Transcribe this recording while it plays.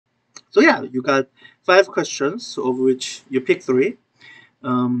So yeah, you got 5 questions, of which you pick 3.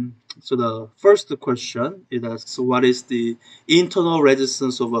 So the first question, it asks, what is the internal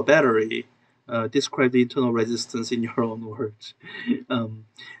resistance of a battery? Describe the internal resistance in your own words. Um,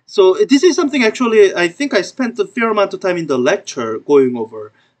 so this is something actually I think I spent a fair amount of time in the lecture going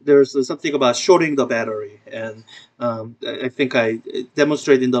over. There's something about shorting the battery, and I think I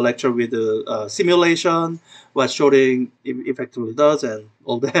demonstrated in the lecture with the simulation what shorting effectively does and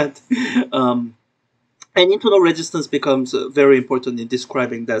all that. um, and internal resistance becomes very important in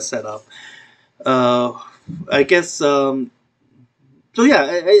describing that setup. Uh, I guess so. Yeah,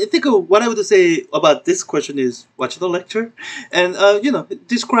 I think what I would say about this question is watch the lecture, and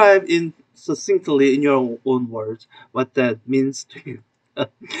describe in succinctly in your own words what that means to you.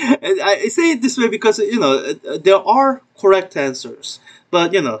 And I say it this way because there are correct answers,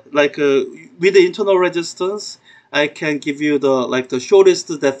 but like with the internal resistance, I can give you the shortest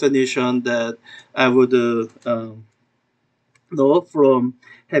definition that I would know from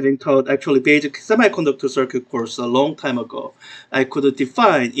having taught actually basic semiconductor circuit course a long time ago. I could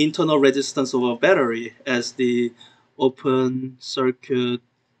define internal resistance of a battery as the open circuit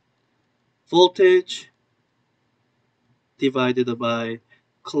voltage divided by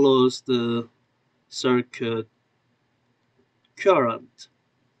closed circuit current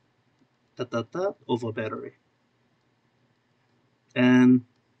of a battery. And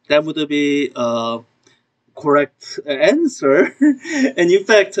that would be correct answer. And in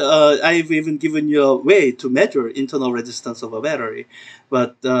fact, I've even given you a way to measure internal resistance of a battery.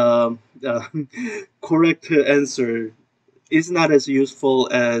 But correct answer is not as useful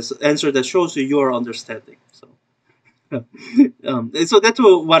as answer that shows you your understanding. So. So that's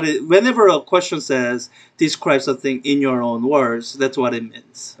what whenever a question says describe something in your own words, that's what it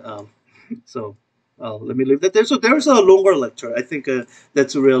means. So let me leave that there. So there's a longer lecture. I think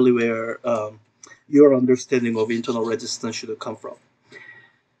that's really where your understanding of internal resistance should come from.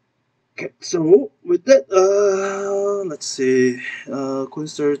 Okay, so with that, let's see.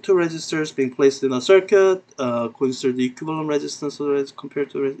 Consider 2 resistors being placed in a circuit. Consider the equivalent resistance compared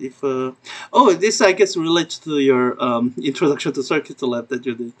to if. Oh, this I guess relates to your introduction to circuit lab that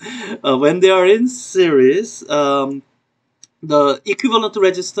you did. When they are in series, the equivalent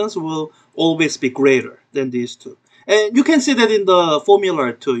resistance will always be greater than these two. And you can see that in the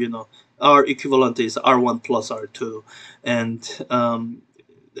formula too, R equivalent is R1 plus R2. And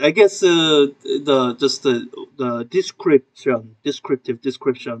I guess the descriptive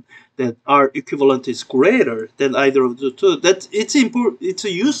description that R equivalent is greater than either of the two, that it's important, it's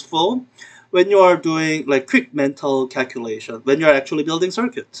useful when you are doing like quick mental calculation, when you're actually building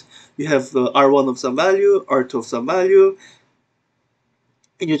circuits. You have R1 of some value, R2 of some value,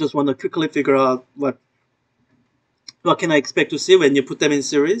 and you just want to quickly figure out what can I expect to see when you put them in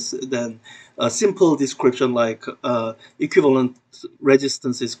series. Then a simple description like equivalent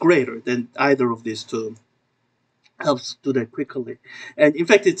resistance is greater than either of these two helps do that quickly. And in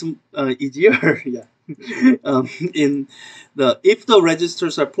fact, it's easier. Yeah. In if the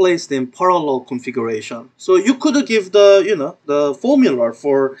resistors are placed in parallel configuration, so you could give the formula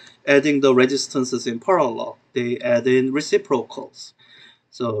for adding the resistances in parallel. They add in reciprocals.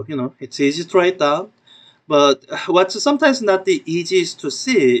 So, it's easy to write down. But what's sometimes not the easiest to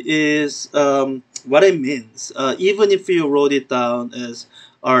see is what it means. Even if you wrote it down as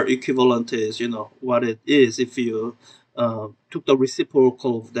R equivalent is, what it is, if you took the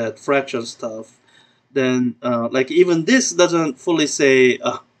reciprocal of that fraction stuff, then like even this doesn't fully say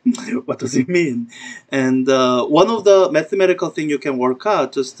what does it mean. And one of the mathematical thing you can work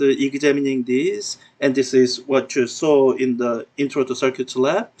out just examining these, and this is what you saw in the intro to circuits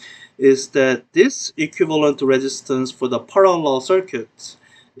lab, is that this equivalent resistance for the parallel circuits,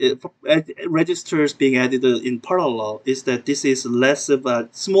 registers being added in parallel, is that this is less of a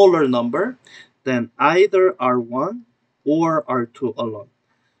smaller number than either R1 or R2 alone.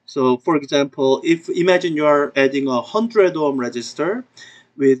 So for example, if imagine you are adding a 100 ohm resistor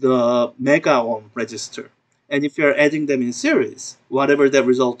with a mega ohm resistor, and if you're adding them in series, whatever the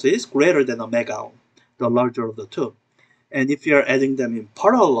result is greater than a mega ohm, the larger of the two. And if you're adding them in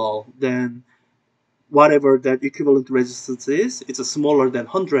parallel, then whatever that equivalent resistance is, it's a smaller than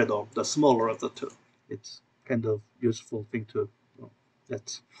 100 ohm, the smaller of the two. It's kind of useful thing to know.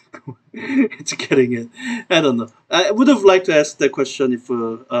 That's it's getting it. I don't know. I would have liked to ask that question if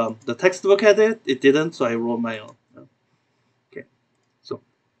the textbook had it. It didn't, so I wrote my own. Okay, so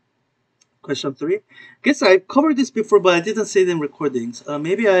question 3. Guess I covered this before, but I didn't say it in recordings.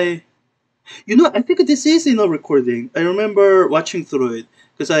 Maybe I think this is in a recording. I remember watching through it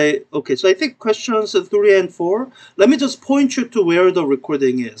because so I think questions 3 and 4. Let me just point you to where the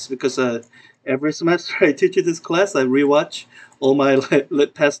recording is, because every semester I teach this class, I rewatch all my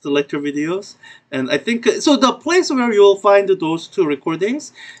past lecture videos, and I think so. The place where you'll find those two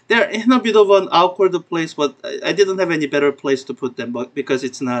recordings, they're in a bit of an awkward place, but I didn't have any better place to put them, but because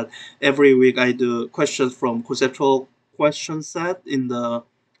it's not every week I do questions from conceptual question set in the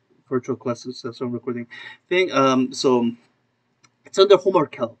virtual classes session recording thing. So it's under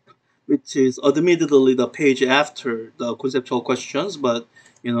homework help, which is admittedly the page after the conceptual questions, but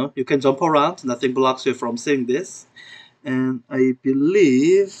you can jump around. Nothing blocks you from seeing this. And I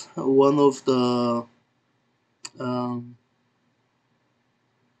believe one of the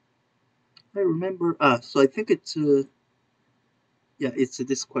I remember so I think it's yeah, it's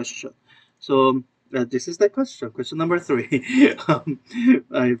this question. So this is the question number 3.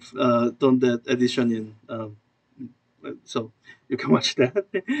 I've done that edition in so you can watch that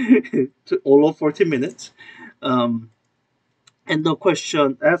all of 40 minutes. Um, and the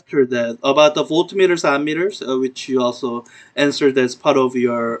question after that about the voltmeters, ammeters, which you also answered as part of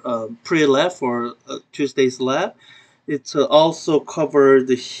your pre-lab for Tuesday's lab, it's also covered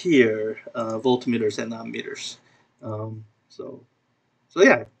here, voltmeters and ammeters. So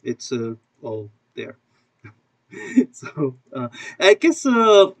yeah, it's all there. So I guess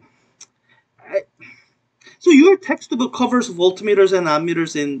I, so your textbook covers voltmeters and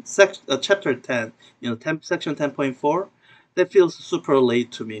ammeters in chapter 10, section 10.4. That feels super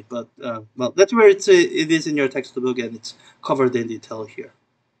late to me, but well, that's where it is in your textbook, and it's covered in detail here.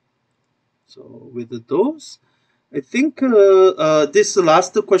 So with those, I think this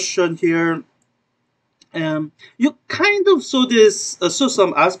last question here, you kind of saw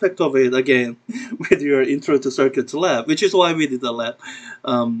some aspect of it again with your intro to circuits lab, which is why we did the lab.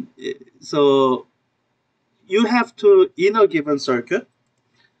 So you have to, in a given circuit,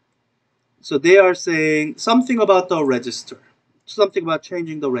 so they are saying something about the resistor, something about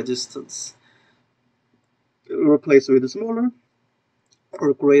changing the resistance, replace with a smaller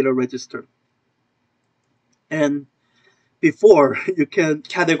or greater resistor. And before you can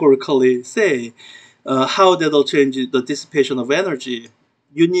categorically say how that'll change the dissipation of energy,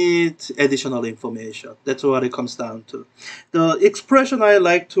 you need additional information. That's what it comes down to. The expression I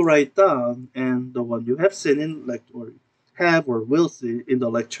like to write down, and the one you have seen in or have or will see in the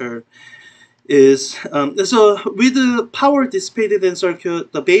lecture, is so with the power dissipated in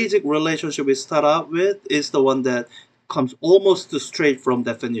circuit, the basic relationship we start out with is the one that comes almost straight from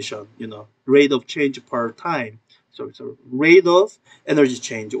definition, rate of change per time. So it's a rate of energy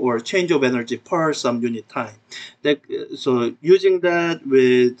change or change of energy per some unit time. So using that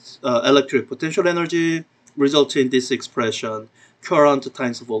with electric potential energy results in this expression, current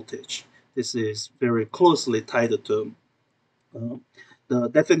times voltage. This is very closely tied to uh, the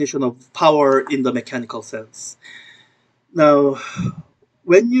definition of power in the mechanical sense. Now,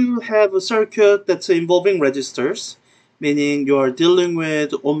 when you have a circuit that's involving resistors, meaning you are dealing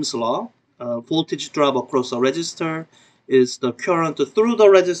with Ohm's law, voltage drop across a resistor is the current through the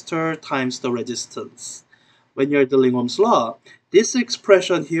resistor times the resistance. When you're dealing Ohm's law, this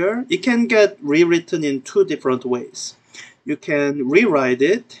expression here, it can get rewritten in two different ways. You can rewrite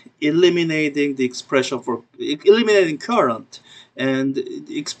it, eliminating the expression for eliminating current and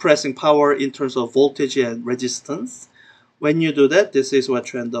expressing power in terms of voltage and resistance. When you do that, this is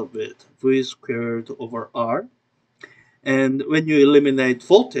what you end up with, V squared over R. And when you eliminate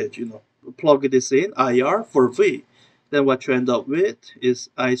voltage, plug this in, IR for V, then what you end up with is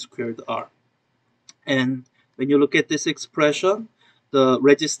I squared R. And when you look at this expression, the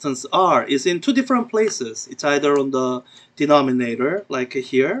resistance R is in two different places. It's either on the denominator, like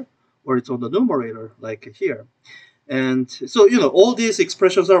here, or it's on the numerator, like here. And so, all these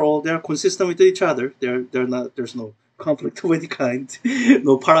expressions they're consistent with each other. They're not, there's no conflict of any kind,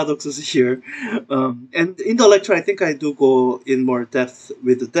 no paradoxes here. And in the lecture, I think I do go in more depth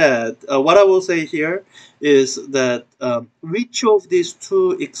with that. What I will say here is that which of these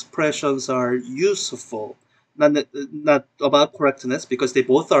two expressions are useful, not about correctness, because they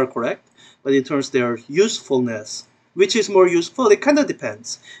both are correct, but in terms of their usefulness, which is more useful, it kind of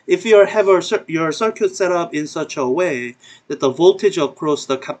depends. If you have your circuit set up in such a way that the voltage across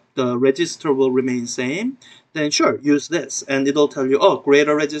the resistor will remain same, then sure, use this. And it'll tell you, oh,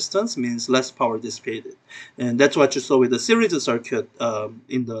 greater resistance means less power dissipated. And that's what you saw with the series circuit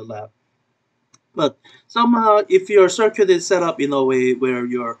in the lab. But somehow, if your circuit is set up in a way where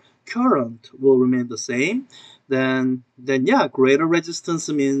your current will remain the same, then yeah, greater resistance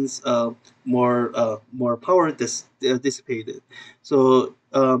means more power dissipated. So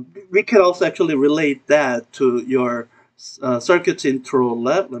we can also actually relate that to your circuit intro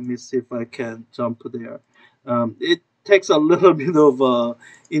lab. Let me see if I can jump there. It takes a little bit of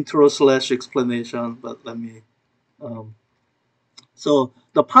intro / explanation, but let me. Um, so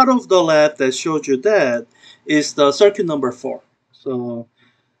the part of the lab that showed you that is the circuit number 4. So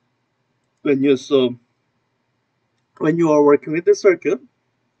when you so when you are working with the circuit,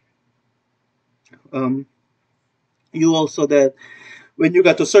 um, you also that when you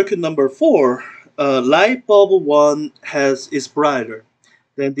got to circuit number 4, light bulb 1 is brighter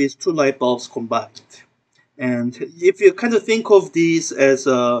than these two light bulbs combined. And if you kind of think of these as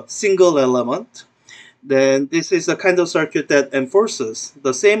a single element, then this is a kind of circuit that enforces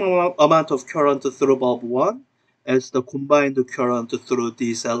the same amount of current through bulb 1 as the combined current through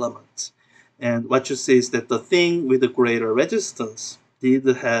these elements. And what you see is that the thing with the greater resistance did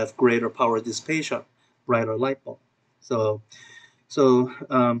have greater power dissipation, brighter light bulb. So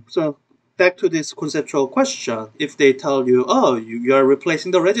back to this conceptual question, if they tell you, oh, you are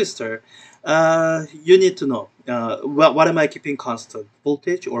replacing the register, you need to know, what am I keeping constant,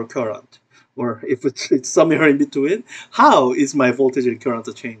 voltage or current? Or if it's somewhere in between, how is my voltage and current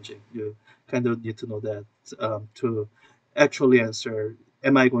changing? You kind of need to know that to actually answer,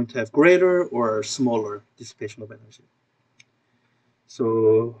 am I going to have greater or smaller dissipation of energy?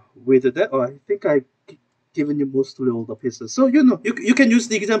 So with that, oh, I think I given you mostly all the pieces. So you can use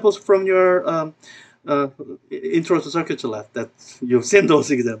the examples from your uh, intro to circuitry lab that you've seen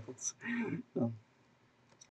those examples.